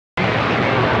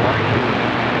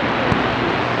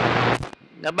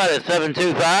How about a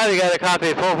 725? You got a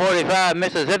copy of 445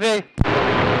 Mississippi?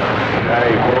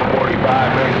 Hey,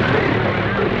 445 Mississippi.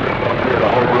 Up here to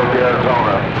Holbrook,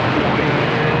 Arizona.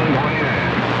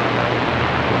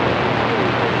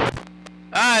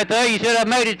 Alright, sir, you said I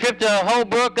made a trip to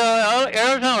Holbrook,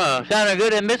 Arizona. Sounding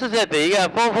good in Mississippi. You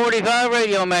got 445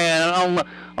 Radio Man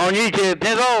on YouTube.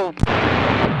 10-4.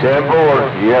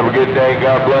 10-4. You have a good day.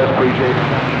 God bless. Appreciate it.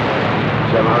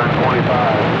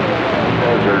 725.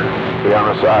 Desert. Be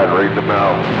on the side. Read the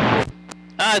bell.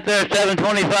 Alright, sir,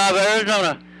 725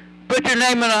 Arizona. Put your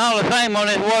name in the Hall of Fame on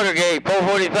this Watergate.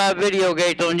 445 Video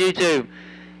Gates on YouTube.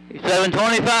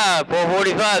 725,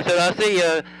 445, so I see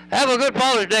you. Have a good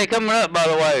Father's Day coming up, by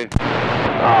the way.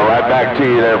 All right, back to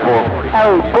you there, 445.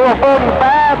 Oh,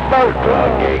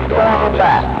 445, 13, going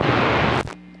back.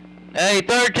 Hey,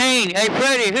 13. Hey,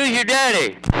 Freddie, who's your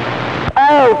daddy?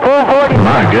 Oh, 445.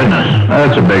 My goodness,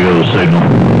 that's a big old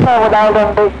signal. With all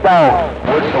them big dogs.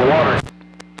 What's the water?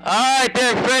 All right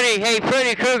there, Freddie. Hey,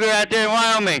 Freddie Krueger out there in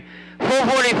Wyoming.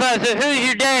 445 says, who's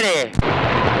your daddy?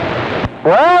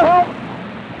 Well,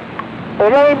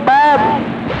 it ain't bad.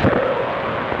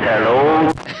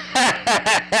 Hello?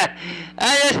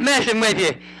 I'm just messing with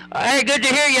you. Hey, good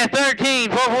to hear you, 13,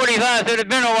 445, so it's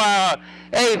been a while.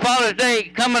 Hey, Father's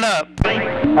Day coming up.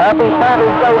 Happy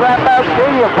Father's Day right back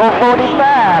to you,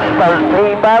 445,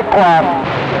 13 by 12.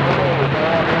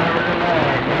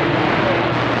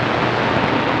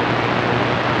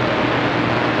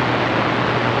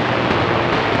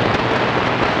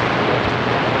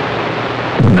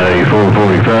 Hey,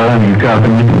 445, you copy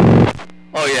me?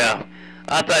 Oh, yeah.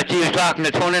 I thought you was talking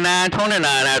to 2929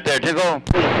 out there, Tickle.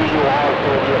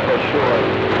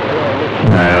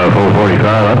 Hey, 445,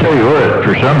 I'll tell you what,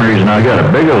 for some reason I got a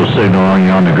big old signal on you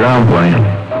on the ground plane.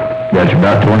 Got you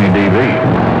about 20 dB.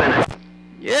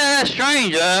 Yeah, that's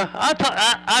strange.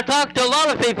 I talked to a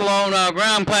lot of people on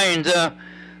ground planes,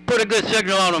 put a good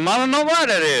signal on them. I don't know why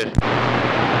that is.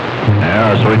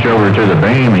 Yeah, I switch over to the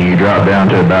beam and you drop down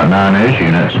to about 9S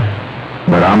units.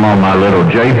 But I'm on my little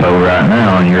JPO right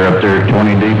now and you're up there at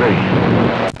 20 dB.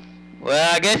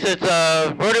 Well, I guess it's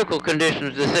vertical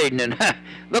conditions this evening.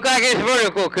 Look like it's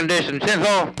vertical conditions.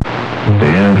 10-4.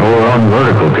 10-4 on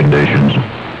vertical conditions.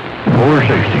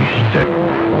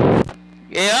 460.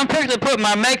 Yeah, I'm fixing to put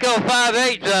my Mako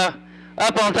 5.8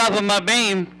 up on top of my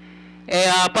beam.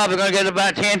 And I'm probably going to get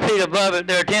about 10 feet above it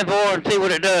there, 10-4, and see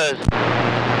what it does.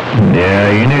 Yeah,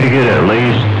 you need to get at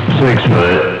least 6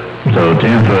 foot. So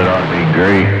 10 foot ought to be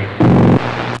great.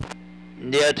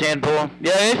 Yeah, 10-4.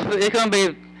 Yeah, it's going to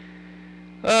be,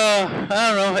 I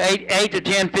don't know, 8 to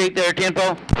 10 feet there,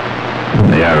 10-4.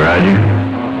 Yeah, Roger.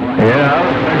 Yeah, I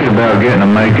was thinking about getting a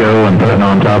Mako and putting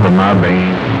on top of my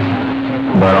beam.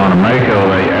 But on a Mako,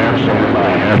 they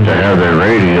absolutely have to have their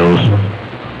radials.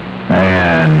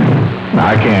 And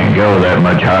I can't go that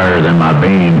much higher than my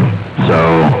beam.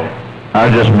 So I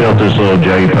just built this little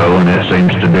JPO and it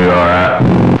seems to do alright.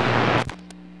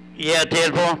 Yeah,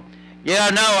 10-4. Yeah,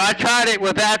 no, I tried it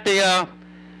without the,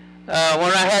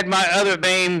 when I had my other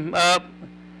beam up,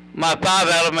 my 5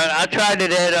 element, I tried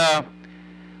it at,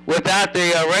 without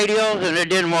the radios and it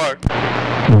didn't work.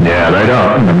 Yeah, they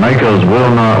don't. The Makos will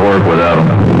not work without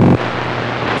them.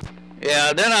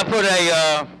 Yeah, then I put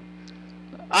a,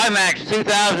 IMAX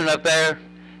 2000 up there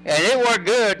and it worked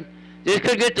good. Just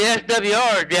couldn't get the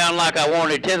SWRs down like I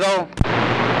wanted, Tizzle.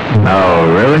 Oh,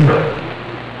 really?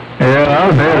 Yeah,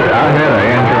 I had an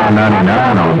Antron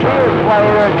 99 on top. He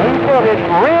said it's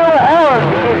real hard to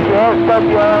get your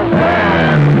SWR.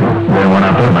 And then when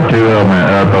I put my 2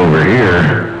 element up over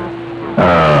here,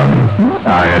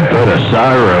 I had put a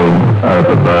Cyro up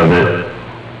above it,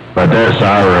 but that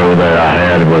Cyro that I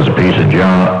had was a piece of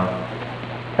junk.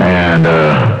 And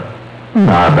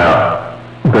I about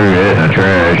threw it in the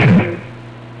trash.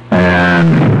 And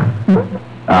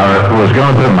I was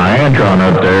going to put my Antron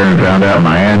up there and found out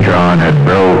my Antron had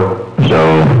broke,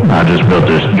 so I just built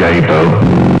this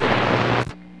JPO.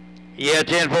 Yeah,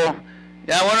 10-4.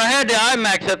 Yeah, when I had the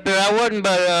IMAX up there, I wasn't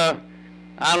but,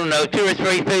 I don't know, 2 or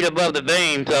 3 feet above the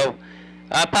beam, so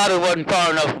I probably wasn't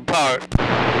far enough apart.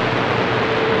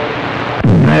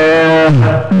 Yeah,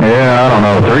 I don't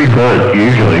know, 3 foot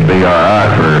usually be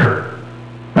alright for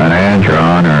an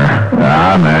Antron or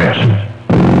an IMAX.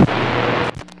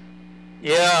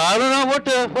 Yeah, I don't know what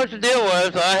the deal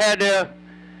was. I had the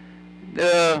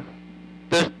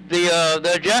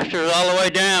adjusters all the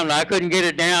way down. I couldn't get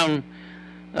it down.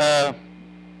 I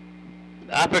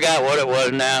forgot what it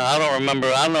was now. I don't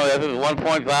remember. I don't know if it was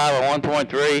 1.5 or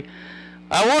 1.3.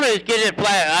 I wanted to get it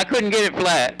flat. I couldn't get it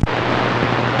flat.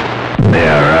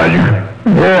 Yeah, Roger.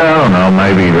 Yeah, I don't know.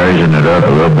 Maybe raising it up a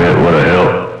little bit would have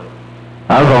helped.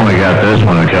 I've only got this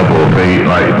one a couple of feet,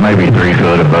 like maybe 3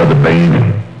 foot above the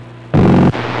beam.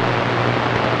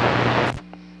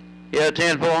 Yeah,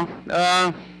 10-4.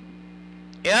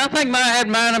 Yeah, I think I had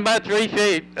mine about 3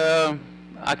 feet.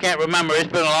 I can't remember.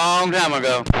 It's been a long time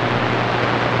ago.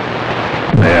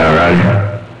 Yeah,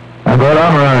 right. But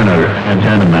I'm running an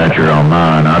antenna matcher on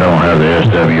mine. I don't have the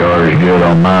SWRs good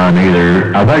on mine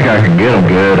either. I think I can get them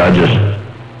good. I just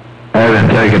haven't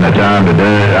taken the time to do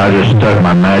it. I just stuck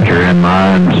my matcher in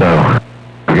mine, so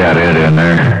I got it in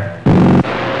there.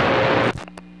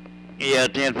 Yeah,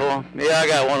 10-4. Yeah, I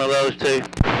got one of those too.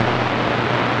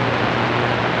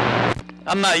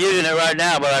 I'm not using it right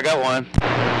now, but I got one.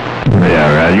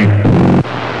 Yeah, right.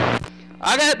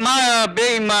 I got my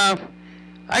beam,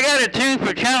 I got it tuned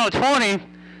for channel 20,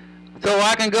 so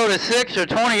I can go to 6 or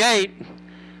 28.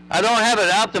 I don't have it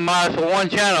optimized for one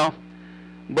channel,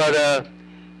 but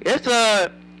it's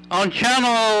on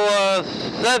channel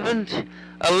 11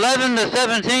 to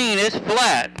 17, it's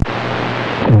flat.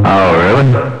 Oh,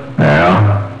 really?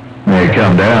 Yeah. May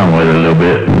come down with it a little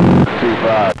bit.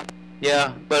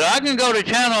 Yeah, but I can go to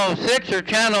channel 6 or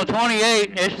channel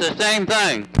 28, it's the same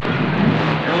thing.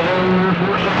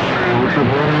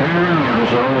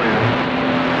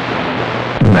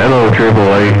 Hello,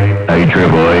 888,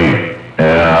 888.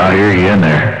 Yeah, I hear you in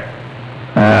there.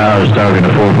 I was talking to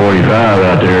 445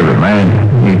 out there, but man,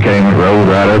 you came and rolled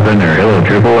right up in there. Hello,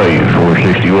 888,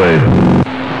 460 wave.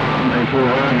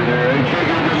 400 there. Hey, check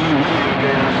out this video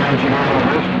game I sent you on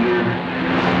Messenger.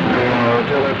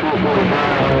 Tell that 445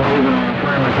 I'm leaving on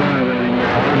frame of time that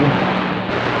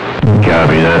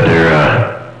Copy that there,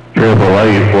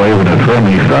 888 waving a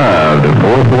friendly 5 to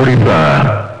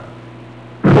 445.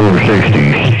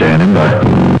 460 standing by.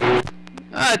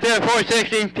 Alright there,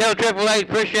 460, tell 888,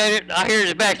 appreciate it. I hear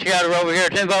his back scatter over here,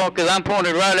 10-4, because I'm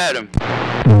pointed right at him.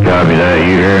 Copy that,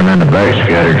 you hear him in the back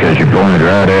scatter because you pointed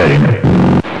right at him.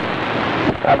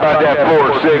 How about that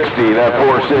 460,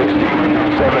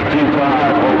 725,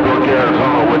 Oak Brook,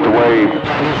 Arizona with the wave. I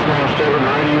just want to stay with the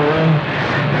radio in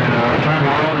and turn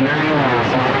on and there you are.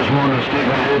 So I just wanted to stick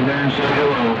my head there and say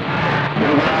hello.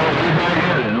 You guys be back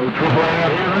at it. No triple A out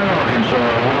here in Arkansas.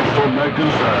 I want to step back to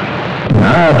the side.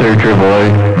 Alright there, Triple A.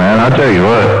 Man, I tell you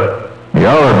what,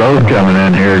 y'all are both coming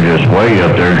in here just way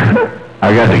up there.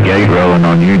 I got the gate rolling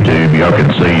on YouTube. Y'all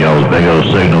can see y'all's big old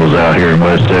signals out here in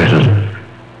West Texas.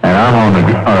 And I'm on the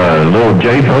little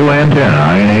J-pole antenna.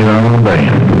 I ain't even on the band.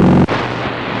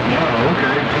 Oh,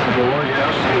 okay. Well, yeah,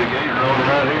 I see the gate rolling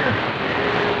right here.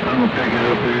 I'm going to pick it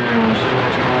up here and see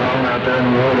what's going on out there in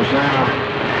the water sound.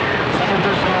 See if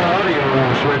this audio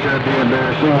will switch out the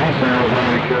embarrassing. He sounds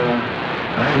like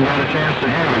I haven't got a chance to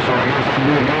hear it, so I guess it'd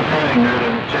be a good thing there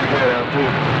to check that out too.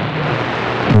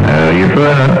 You're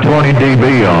putting 20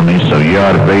 dB on me, so you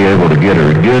ought to be able to get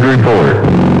a good report.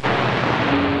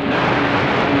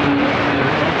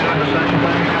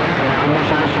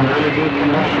 Really good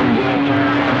conditions out there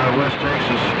in West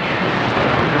Texas.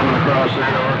 Coming across there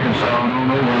to Arkansas and on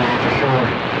over off the shore.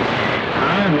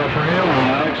 Alright, my friend,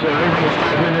 like I said, everybody's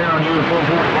stepping in there on your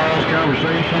 445's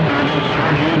conversation. I just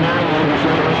heard you now, and I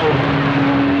said hello.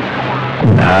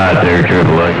 Alright there,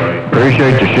 Triple A.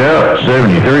 Appreciate the shout.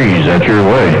 73s, that's your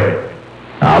way.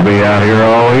 I'll be out here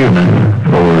all evening.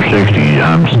 460,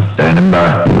 I'm standing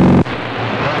by.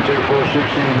 Alright there,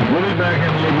 460. We'll be back in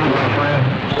a little bit, my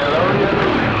friend.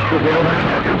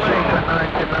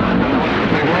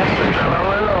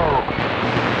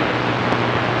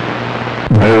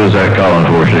 Who was that calling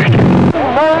 460?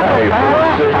 Hey,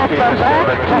 460 to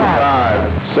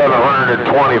 725,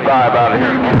 725 out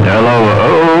here. Hello,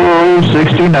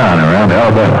 069 around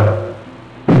Alabama.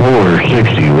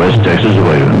 460 West Texas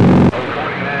waving.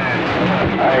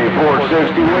 Hey,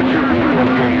 460, what's your video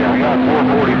gate? I got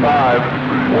 445.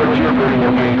 What's your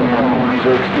video gate on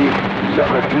 460?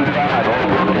 725,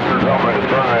 Arizona is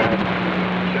trying.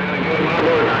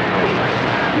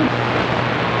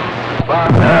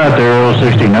 Out there,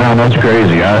 069, that's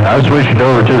crazy. I switched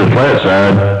over to the flat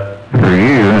side for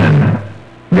you and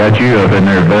got you up in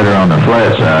there better on the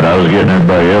flat side. I was getting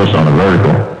everybody else on the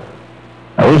vertical.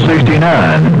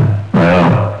 069,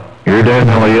 well, you're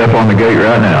definitely up on the gate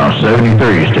right now.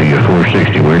 73s to you,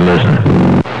 460, we're listening.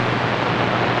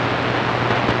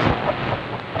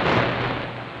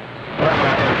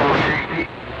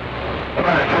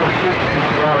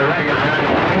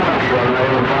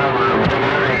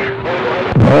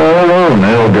 Hello,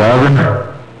 Neil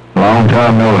driver. Long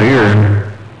time no hear.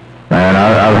 Man,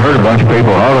 I've heard a bunch of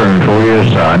people hollering for you,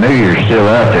 so I knew you're still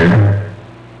out there.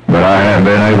 But I haven't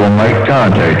been able to make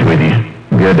contact with you.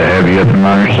 Good to have you up in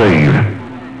my receive.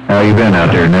 How you been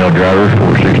out there, Neil driver?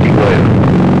 460 wave.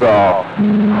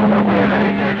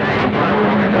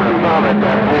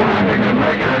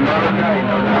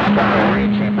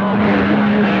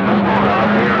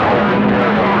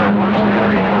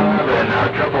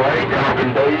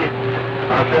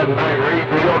 Hey, Reed,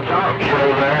 we gonna talk show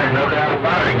there, no doubt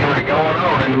about it. Get it going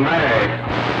on in the mag.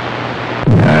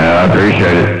 Yeah, I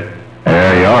appreciate it.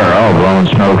 Yeah, you are all blowing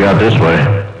smoke out this way.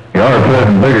 You are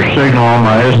putting bigger signal on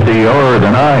my SDR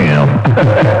than I am.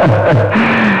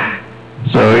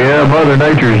 So yeah, Mother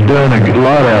Nature's doing a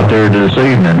lot out there this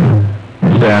evening.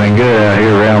 It's sounding good out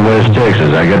here around West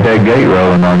Texas. I got that gate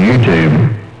rolling on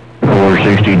YouTube.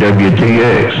 460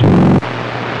 WTX.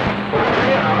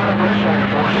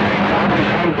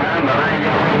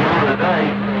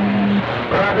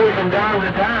 From time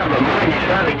to time, but man, you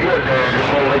sounded good there.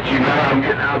 Just want to let you know I'm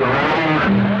getting out of the road.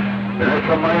 And let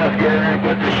somebody else get in there and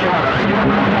get the shot. I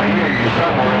hear you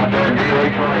somewhere out there.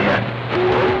 DA-28.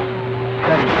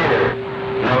 Take care.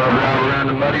 Now I'm around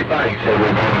the muddy banks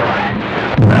every day.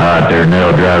 All right there,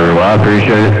 Nell Driver. Well, I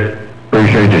appreciate it.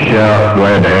 Appreciate the shout.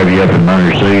 Glad to have you up in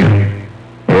Muncie.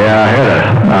 Yeah,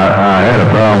 I had a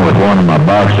problem with one of my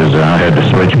boxes, and I had to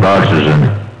switch boxes, and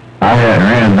I hadn't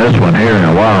ran this one here in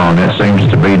a while, and it seems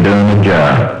to be doing the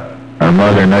job. Or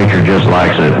Mother Nature just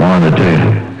likes it, one of the two.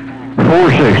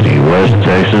 460 West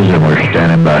Texas, and we're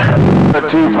standing by.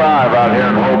 25 out here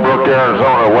in Holbrook,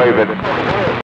 Arizona, waving.